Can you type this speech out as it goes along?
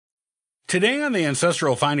Today on the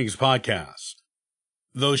Ancestral Findings podcast,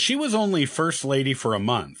 though she was only First Lady for a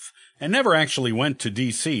month and never actually went to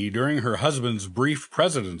D.C. during her husband's brief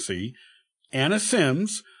presidency, Anna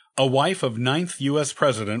Sims, a wife of 9th U.S.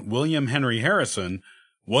 President William Henry Harrison,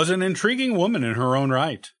 was an intriguing woman in her own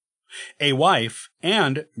right. A wife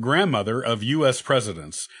and grandmother of U.S.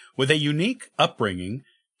 presidents with a unique upbringing,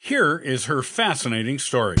 here is her fascinating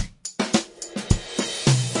story.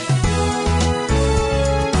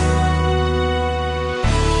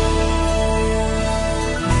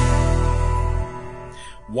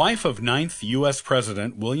 Wife of 9th U.S.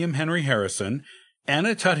 President William Henry Harrison,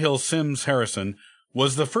 Anna Tuthill Sims Harrison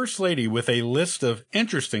was the First Lady with a list of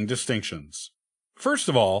interesting distinctions. First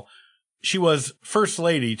of all, she was First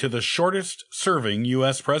Lady to the shortest-serving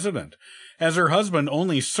U.S. President, as her husband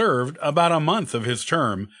only served about a month of his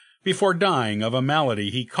term before dying of a malady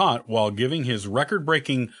he caught while giving his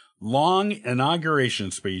record-breaking long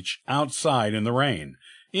inauguration speech outside in the rain,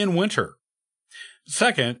 in winter.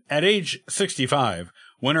 Second, at age 65,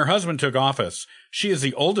 when her husband took office, she is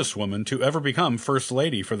the oldest woman to ever become First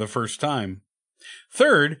Lady for the first time.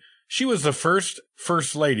 Third, she was the first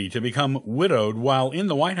First Lady to become widowed while in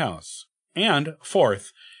the White House. And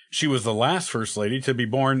fourth, she was the last First Lady to be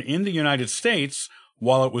born in the United States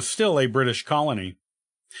while it was still a British colony.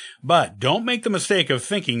 But don't make the mistake of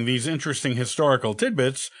thinking these interesting historical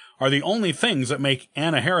tidbits are the only things that make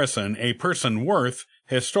Anna Harrison a person worth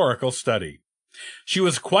historical study. She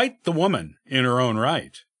was quite the woman in her own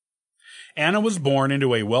right. Anna was born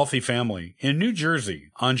into a wealthy family in New Jersey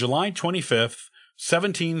on July 25,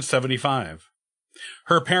 1775.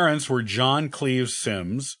 Her parents were John Cleves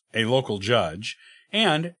Sims, a local judge,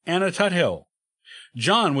 and Anna Tuthill.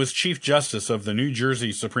 John was Chief Justice of the New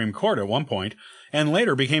Jersey Supreme Court at one point, and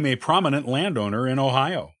later became a prominent landowner in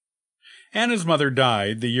Ohio. Anna's mother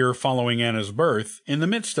died the year following Anna's birth in the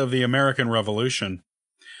midst of the American Revolution.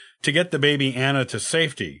 To get the baby Anna to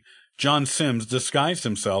safety, John Sims disguised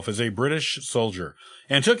himself as a British soldier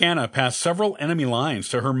and took Anna past several enemy lines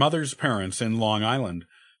to her mother's parents in Long Island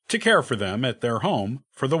to care for them at their home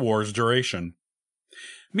for the war's duration.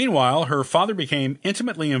 Meanwhile, her father became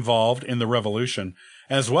intimately involved in the Revolution,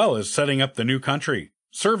 as well as setting up the new country,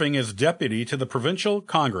 serving as deputy to the Provincial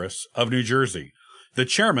Congress of New Jersey, the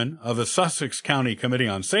chairman of the Sussex County Committee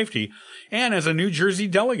on Safety, and as a New Jersey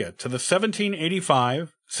delegate to the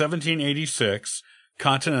 1785-1786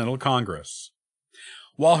 Continental Congress.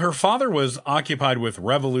 While her father was occupied with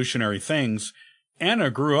revolutionary things, Anna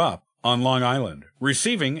grew up on Long Island,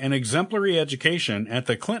 receiving an exemplary education at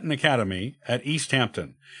the Clinton Academy at East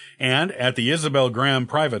Hampton and at the Isabel Graham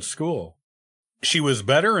Private School. She was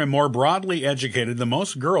better and more broadly educated than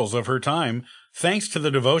most girls of her time, thanks to the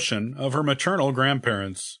devotion of her maternal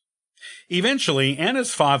grandparents. Eventually,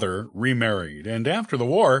 Anna's father remarried, and after the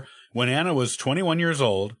war, when Anna was 21 years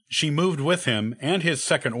old, she moved with him and his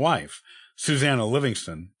second wife, Susanna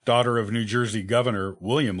Livingston, daughter of New Jersey Governor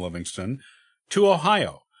William Livingston, to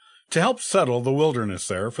Ohio, to help settle the wilderness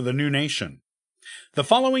there for the new nation. The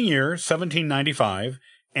following year, 1795,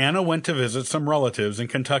 Anna went to visit some relatives in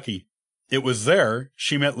Kentucky. It was there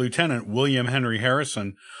she met Lieutenant William Henry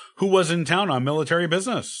Harrison, who was in town on military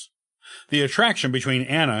business. The attraction between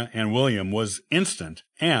Anna and William was instant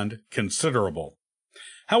and considerable.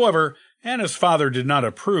 However, Anna's father did not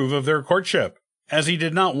approve of their courtship, as he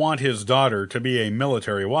did not want his daughter to be a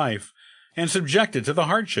military wife and subjected to the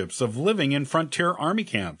hardships of living in frontier army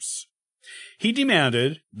camps. He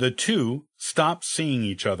demanded the two stop seeing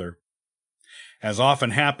each other. As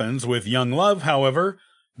often happens with young love, however,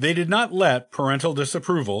 they did not let parental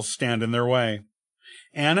disapproval stand in their way.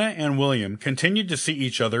 Anna and William continued to see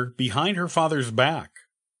each other behind her father's back.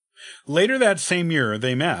 Later that same year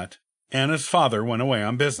they met. Anna's father went away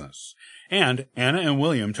on business, and Anna and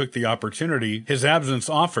William took the opportunity his absence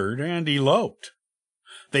offered and eloped.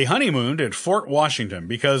 They honeymooned at Fort Washington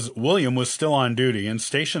because William was still on duty and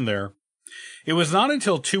stationed there. It was not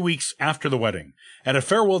until 2 weeks after the wedding, at a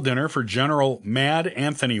farewell dinner for General Mad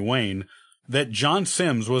Anthony Wayne, that John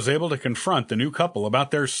Sims was able to confront the new couple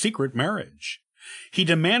about their secret marriage. He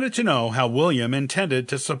demanded to know how William intended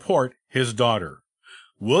to support his daughter.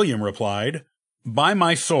 William replied, "By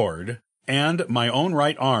my sword and my own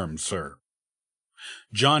right arm, sir."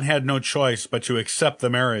 John had no choice but to accept the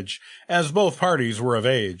marriage, as both parties were of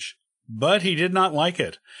age. But he did not like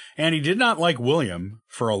it, and he did not like William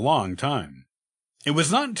for a long time. It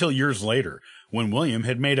was not until years later, when William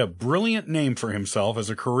had made a brilliant name for himself as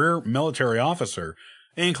a career military officer,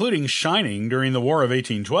 including shining during the War of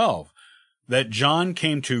 1812, that John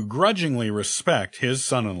came to grudgingly respect his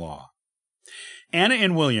son-in-law. Anna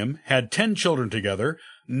and William had 10 children together,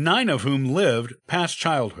 9 of whom lived past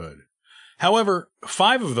childhood. However,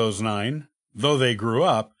 5 of those 9, though they grew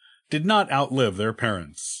up, did not outlive their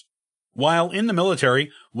parents. While in the military,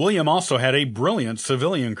 William also had a brilliant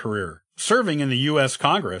civilian career, serving in the U.S.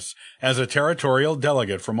 Congress as a territorial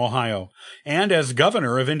delegate from Ohio and as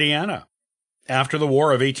governor of Indiana. After the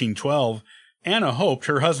War of 1812, Anna hoped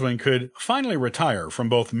her husband could finally retire from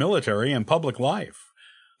both military and public life,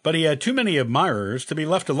 but he had too many admirers to be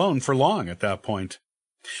left alone for long at that point.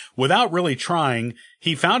 Without really trying,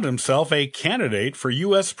 he found himself a candidate for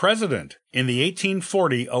U.S. president in the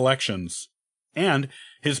 1840 elections, and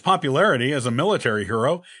his popularity as a military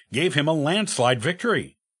hero gave him a landslide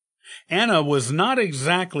victory. Anna was not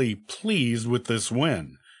exactly pleased with this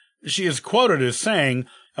win. She is quoted as saying,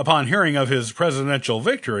 upon hearing of his presidential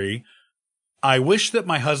victory, "I wish that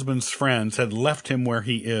my husband's friends had left him where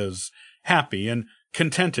he is, happy and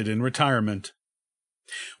contented in retirement."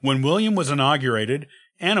 When William was inaugurated,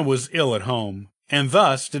 Anna was ill at home, and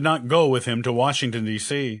thus did not go with him to Washington,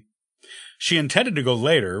 D.C. She intended to go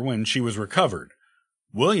later when she was recovered.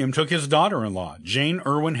 William took his daughter-in-law, Jane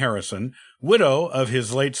Irwin Harrison, widow of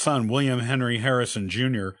his late son William Henry Harrison,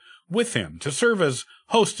 Jr., with him to serve as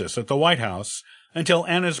hostess at the White House until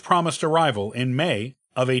Anna's promised arrival in May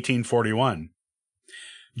of 1841.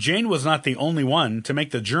 Jane was not the only one to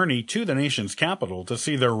make the journey to the nation's capital to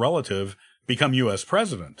see their relative become U.S.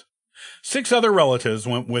 president. 6 other relatives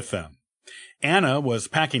went with them. Anna was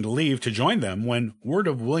packing to leave to join them when word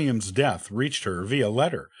of William's death reached her via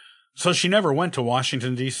letter, so she never went to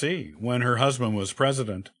Washington, D.C. when her husband was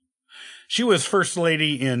president. She was First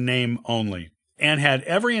Lady in name only, and had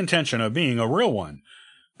every intention of being a real one,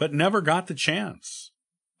 but never got the chance.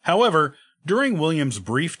 However, during William's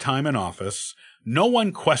brief time in office, no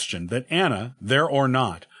one questioned that Anna, there or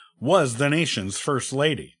not, was the nation's First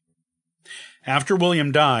Lady. After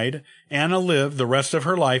William died, Anna lived the rest of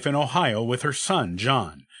her life in Ohio with her son,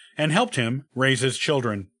 John, and helped him raise his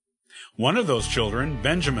children. One of those children,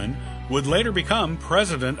 Benjamin, would later become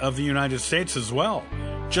President of the United States as well,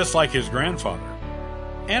 just like his grandfather.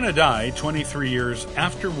 Anna died 23 years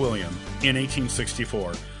after William in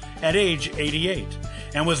 1864, at age 88,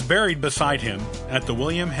 and was buried beside him at the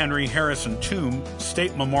William Henry Harrison Tomb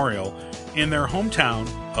State Memorial in their hometown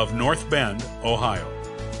of North Bend, Ohio.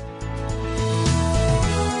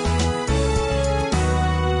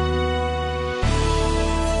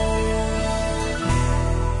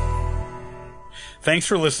 Thanks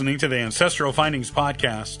for listening to the Ancestral Findings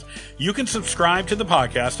podcast. You can subscribe to the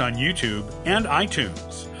podcast on YouTube and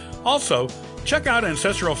iTunes. Also, check out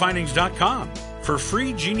ancestralfindings.com for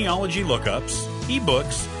free genealogy lookups,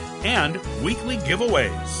 ebooks, and weekly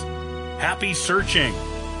giveaways. Happy searching!